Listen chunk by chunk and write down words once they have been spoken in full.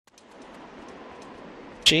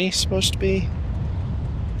she supposed to be?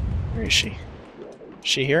 Where is she? Is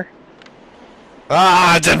she here?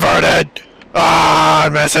 Ah, it's inverted! Ah,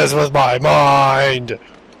 it messes with my mind!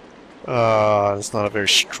 It's not a very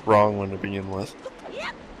strong one to begin with.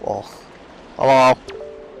 Well, hello?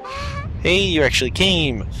 Hey, you actually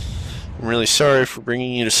came! I'm really sorry for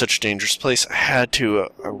bringing you to such a dangerous place. I had to.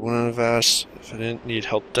 I wouldn't have asked if I didn't need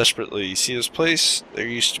help desperately. You see this place? There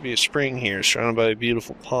used to be a spring here, surrounded by a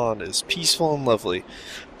beautiful pond. It is peaceful and lovely.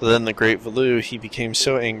 But then the great Valoo, he became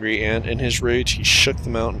so angry, and in his rage he shook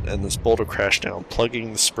the mountain, and this boulder crashed down,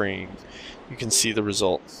 plugging the spring. You can see the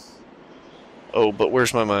result. Oh, but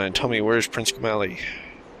where's my mind? Tell me, where's Prince Kamali?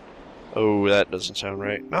 Oh, that doesn't sound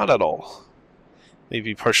right. Not at all.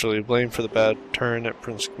 Maybe partially blamed for the bad turn that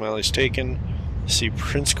Prince Kamali's taken. See,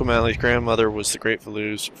 Prince Kamali's grandmother was the great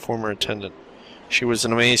Valoo's former attendant. She was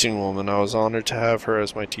an amazing woman. I was honored to have her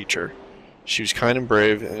as my teacher. She was kind and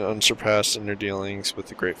brave and unsurpassed in her dealings with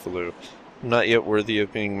the great Valoo. Not yet worthy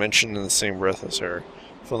of being mentioned in the same breath as her.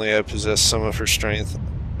 If only I possessed some of her strength,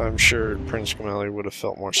 I'm sure Prince Kamali would have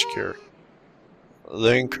felt more secure.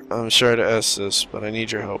 Link, I'm sorry to ask this, but I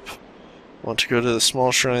need your help. I want to go to the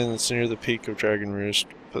small shrine that's near the peak of DragonRoost,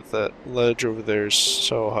 but that ledge over there is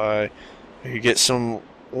so high. I could get some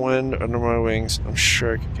wind under my wings. I'm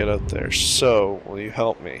sure I could get up there. So, will you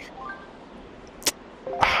help me?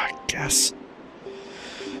 I guess.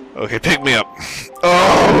 Okay, pick me up.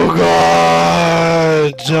 Oh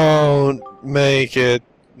God! Don't make it.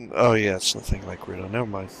 Oh yeah, it's nothing like Riddle. Never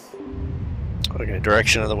mind. Okay,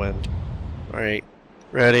 direction of the wind. Alright.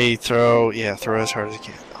 Ready, throw. Yeah, throw as hard as you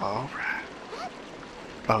can. Alright.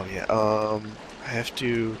 Oh yeah, I have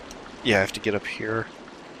to get up here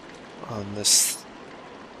on this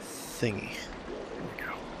thingy. There we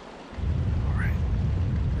go. Alright.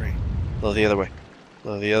 Right. A little the other way. A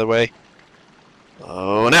little the other way.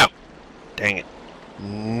 Oh no! Dang it.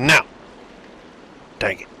 No!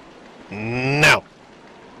 Dang it. No!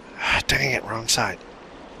 Dang it, wrong side.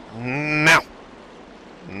 No!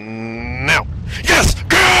 No! Yes!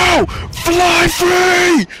 Go! Fly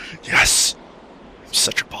free! Yes! I'm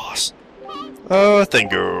such a boss. Oh,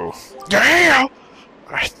 thank you. Yeah!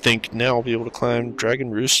 I think now I'll be able to climb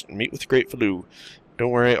DragonRoost and meet with the great Valoo.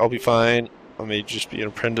 Don't worry, I'll be fine. I may just be an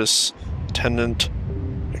apprentice, attendant.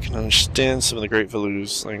 I can understand some of the great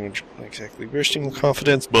Valoo's language. Not exactly bursting with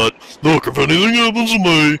confidence, but look, if anything happens to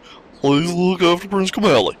me, please look after Prince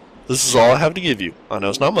Kamali. This is all I have to give you. I know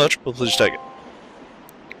it's not much, but please take it.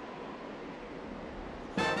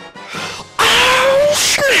 Oh,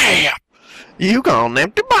 snap! You got an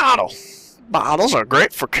empty bottle. Bottles are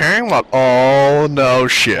great for carrying what? Oh, no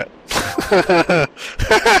shit.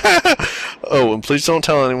 Oh, and please don't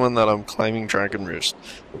tell anyone that I'm climbing DragonRoost.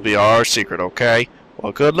 It'll be our secret, okay?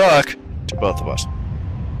 Well, good luck to both of us.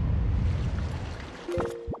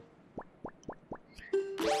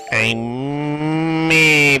 I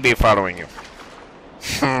may be following you.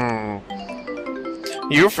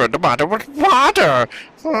 You filled the bottle with water.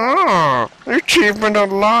 Oh, achievement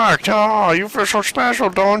unlocked. Oh, you feel so special,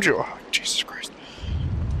 don't you? Oh, Jesus Christ.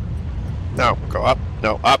 No, go up.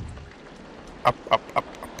 No, up. Up, up, up,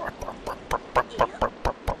 up, up, up, up, up, up, up,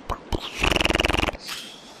 up, up, up.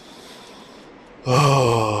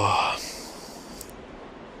 Oh.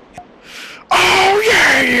 Oh,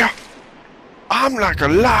 yeah! I'm like a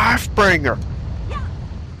life bringer.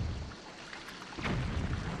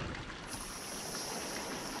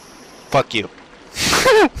 Fuck you.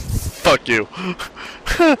 Fuck you.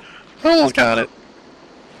 I almost got it.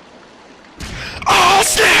 Oh,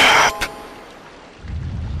 snap!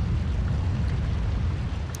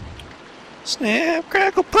 Snap,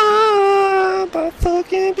 crackle, pop! I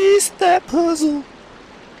fucking beat that puzzle.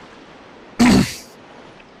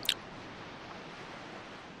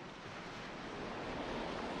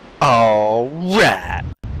 Alright.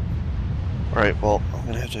 Alright, well,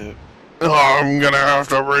 I'm gonna have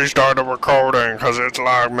to restart the recording because it's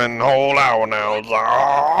like been a whole hour now. It's like,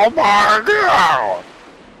 oh my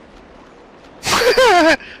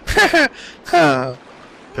god!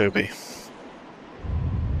 Poopy.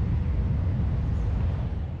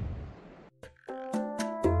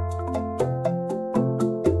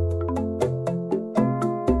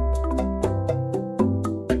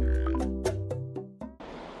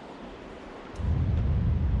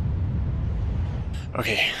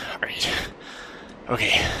 Okay, alright.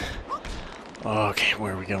 Okay. Okay,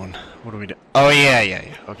 where are we going? What are we doing? Oh, yeah.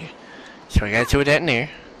 Okay. So I gotta do that in there.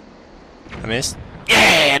 I missed?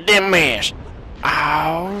 Yeah, didn't miss!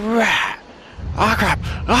 Alright! Oh crap!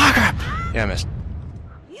 Oh crap! Yeah, I missed.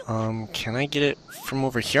 Can I get it from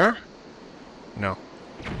over here? No.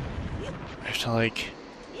 I have to, like,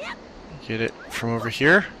 Get it from over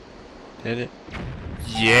here? Did it?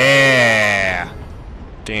 Yeah!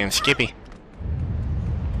 Damn Skippy.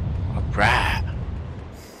 Alright.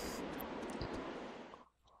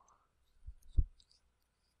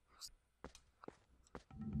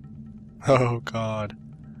 Oh god.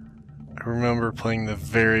 I remember playing the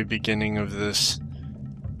very beginning of this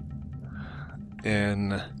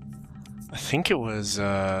in, I think it was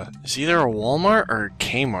it's either a Walmart or a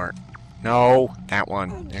Kmart. No, that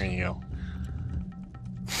one. There you go.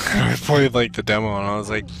 I played like the demo and I was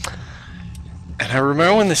like, and I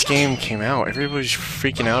remember when this game came out, everybody was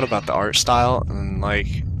freaking out about the art style, and like,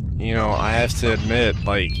 you know, I have to admit,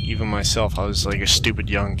 like, even myself, I was like a stupid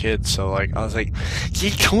young kid, so like, I was like, they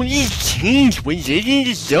totally changed what Legend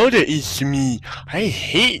of Zelda is to me. I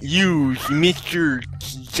hate you, Mr.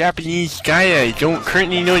 Japanese guy I don't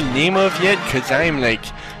currently know the name of yet, because I am like,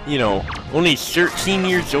 you know, only 13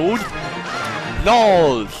 years old.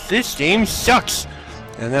 Lol, this game sucks.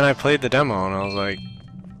 And then I played the demo and I was like,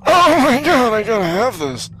 oh my god, I gotta have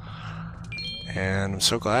this. And I'm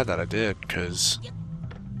so glad that I did, because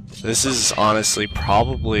this is honestly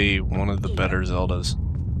probably one of the better Zeldas.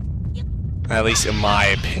 At least in my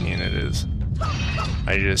opinion it is.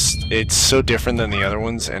 It's so different than the other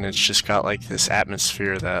ones, and it's just got like this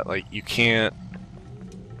atmosphere that like you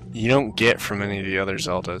don't get from any of the other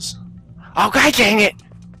Zeldas. Oh god dang it!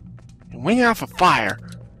 It went off a fire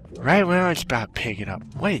right when I was about to pick it up.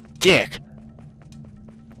 What a dick!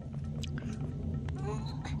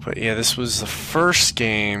 But yeah, this was the first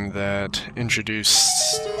game that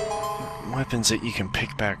introduced weapons that you can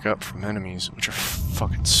pick back up from enemies, which are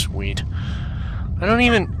fucking sweet. I don't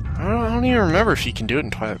even remember if you can do it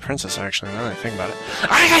in Twilight Princess, actually, now that I think about it.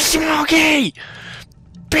 I got Smokey!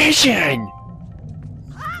 Vision!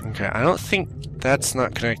 Okay, I don't think that's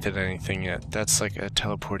not connected to anything yet. That's like a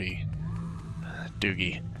teleporty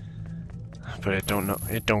doogie. But it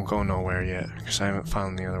don't go nowhere yet, because I haven't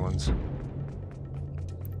found the other ones.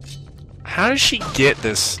 How does she get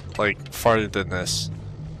this, like, farther than this?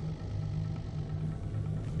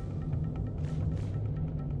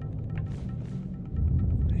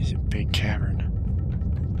 It's a big cavern.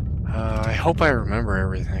 I hope I remember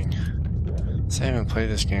everything. I haven't played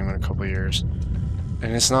this game in a couple years.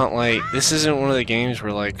 And it's not like, this isn't one of the games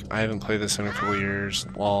where like, I haven't played this in a couple years,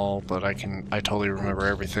 lol, but I totally remember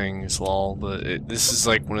everything, is lol, but this is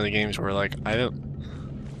like one of the games where like, I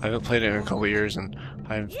haven't played it in a couple years and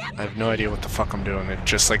I have no idea what the fuck I'm doing. It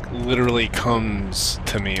just like literally comes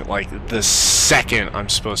to me like the second I'm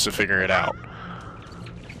supposed to figure it out.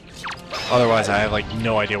 Otherwise I have like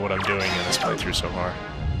no idea what I'm doing in this playthrough so far.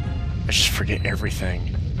 I just forget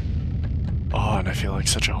everything. Oh, and I feel like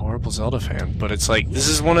such a horrible Zelda fan, but it's like, this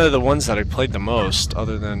is one of the ones that I played the most,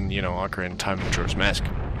 other than, you know, Ocarina of Time and Majora's Mask.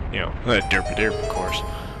 You know, derp derp, of course.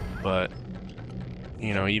 But,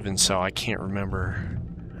 you know, even so, I can't remember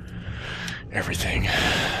everything.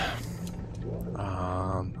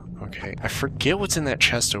 Okay, I forget what's in that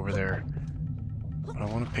chest over there, but I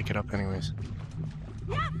want to pick it up anyways.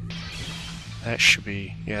 That should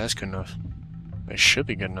be, yeah, that's good enough. It should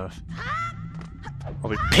be good enough. I'll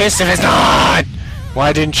be pissed if it's not!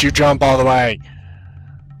 Why didn't you jump all the way?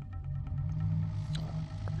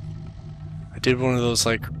 I did one of those,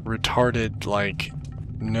 like, retarded, like,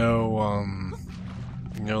 no,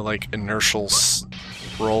 like, inertial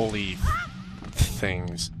rolly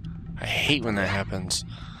things. I hate when that happens.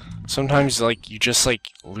 Sometimes, like, you just, like,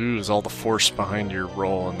 lose all the force behind your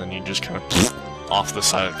roll, and then you just kind of off the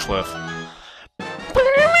side of the cliff.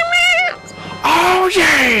 Oh,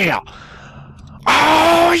 yeah!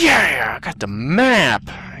 Oh yeah! I got the map!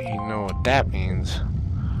 You know what that means.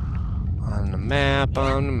 On the map,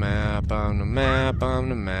 on the map, on the map, on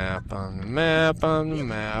the map, on the map, on the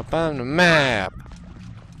map, on the map!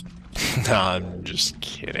 No, I'm just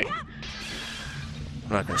kidding. I'm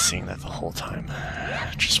not gonna sing that the whole time.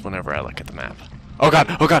 Just whenever I look at the map. Oh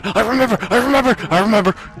god! Oh god! I remember! I remember! I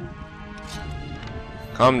remember!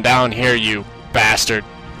 Come down here, you bastard!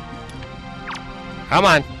 Come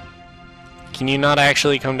on! Can you not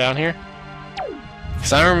actually come down here?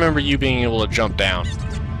 Because I remember you being able to jump down.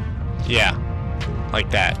 Yeah.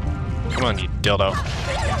 Like that. Come on, you dildo.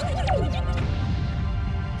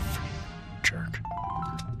 Jerk.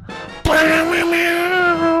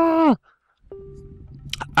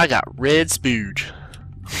 I got red spooge.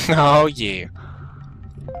 Oh, yeah.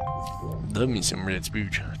 Love me some red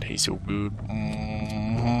spooge. Tastes so good.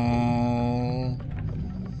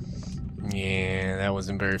 Yeah, that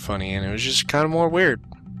wasn't very funny, and it was just kind of more weird.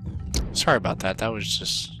 Sorry about that. That was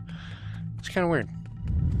just... it's kind of weird.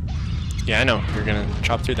 Yeah, I know. You're gonna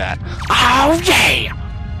chop through that. Oh, yeah!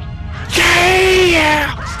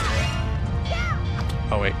 Yeah!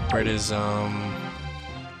 wait, where does, Oh,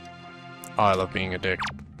 I love being a dick.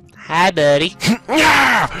 Hi, buddy.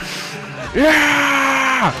 Yeah!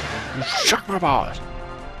 Yeah! You shook my balls.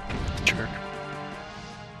 Jerk.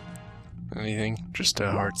 Anything? Just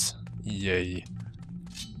hearts. Yay.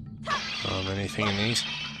 Anything in these?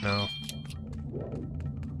 No.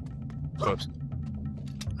 Whoops.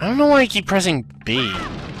 I don't know why I keep pressing B.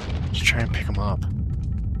 Just try and pick them up.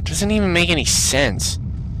 Doesn't even make any sense.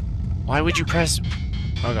 Why would you press...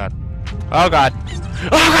 Oh god. Oh god. Oh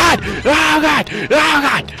god! Oh god! Oh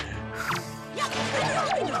god!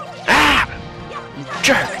 Ah! You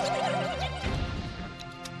jerk!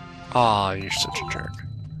 Aw, you're such a jerk.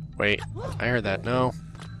 Wait, I heard that. No.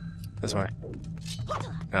 This way.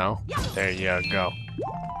 No. There you go.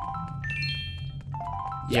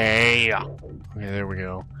 Yeah! Okay, there we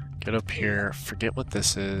go. Get up here. Forget what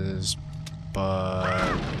this is, but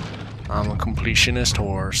I'm a completionist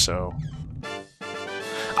whore, so...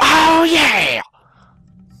 Oh, yeah!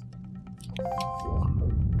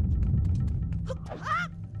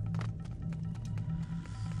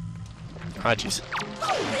 Ah, jeez.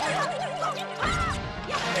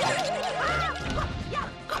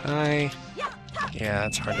 Could I... Yeah,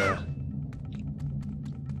 that's hard to...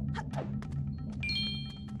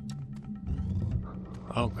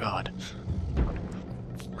 Oh, God.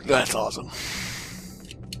 That's awesome.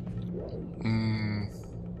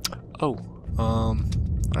 Oh,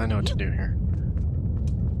 I know what to do here.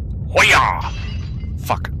 Hoya!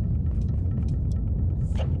 Fuck.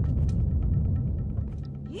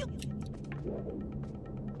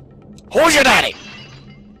 Who's your daddy?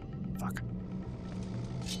 Fuck.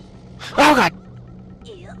 Oh god!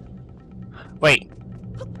 Wait.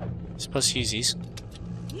 I'm supposed to use these.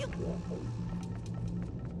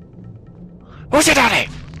 Who's your daddy?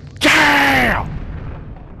 Yeah!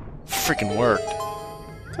 Freaking worked.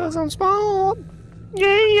 Cause I'm small.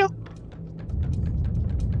 Yeah.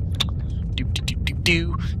 Do do do do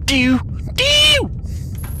do do do.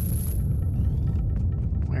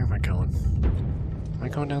 Where am I going? Am I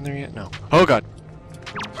going down there yet? No. Oh god.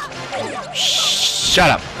 Shut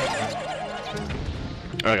up.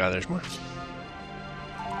 Oh god, there's more.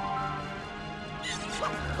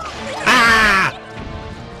 Ah!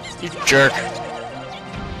 You jerk.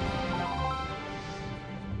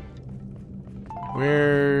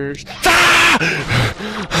 Where's... Ah!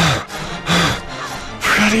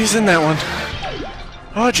 Forgot he's in that one.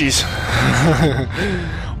 Oh, jeez.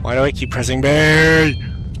 Why do I keep pressing B?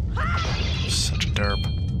 Such a derp.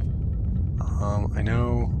 I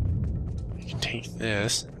know... I can take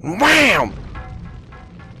this. Wham!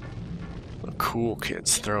 The cool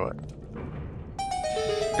kids throw it.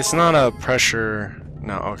 It's not a pressure...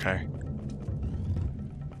 No, okay.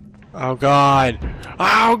 Oh god!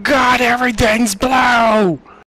 Oh god, everything's blue!